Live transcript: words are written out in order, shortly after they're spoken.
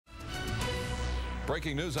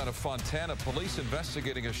Breaking news out of Fontana. Police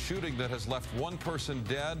investigating a shooting that has left one person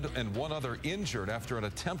dead and one other injured after an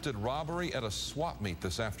attempted robbery at a swap meet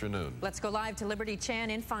this afternoon. Let's go live to Liberty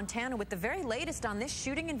Chan in Fontana with the very latest on this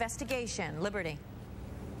shooting investigation. Liberty.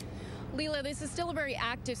 Leila, this is still a very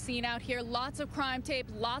active scene out here. Lots of crime tape,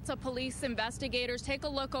 lots of police investigators. Take a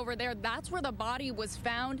look over there. That's where the body was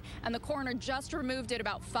found, and the coroner just removed it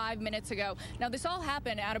about 5 minutes ago. Now, this all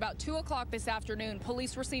happened at about 2 o'clock this afternoon.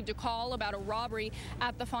 Police received a call about a robbery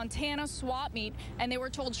at the Fontana swap meet, and they were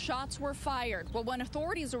told shots were fired. Well, when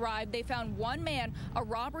authorities arrived, they found one man, a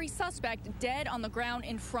robbery suspect, dead on the ground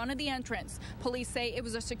in front of the entrance. Police say it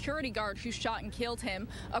was a security guard who shot and killed him.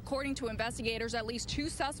 According to investigators, at least 2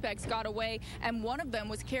 suspects got away, and one of them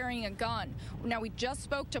was carrying a gun. Now, we just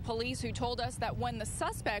spoke to police who told us that when the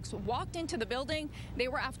suspects walked into the building, they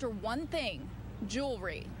were after one thing: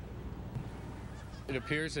 jewelry. It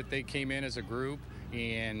appears that they came in as a group,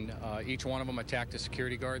 and each one of them attacked a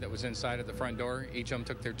security guard that was inside of the front door. Each of them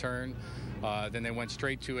took their turn. Then they went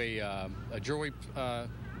straight to a jewelry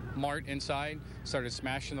mart inside, started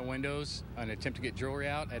smashing the windows in an attempt to get jewelry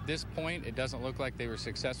out. At this point, it doesn't look like they were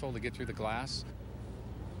successful to get through the glass.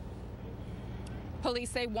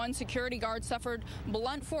 Police say one security guard suffered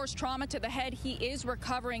blunt force trauma to the head. He is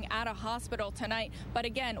recovering at a hospital tonight. But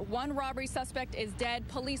again, one robbery suspect is dead.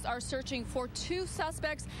 Police are searching for 2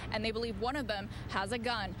 suspects, and they believe one of them has a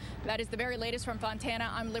gun. That is the very latest from Fontana.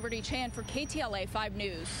 I'm Liberty Chan for KTLA 5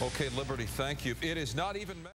 News. Okay, Liberty, thank you. It is not even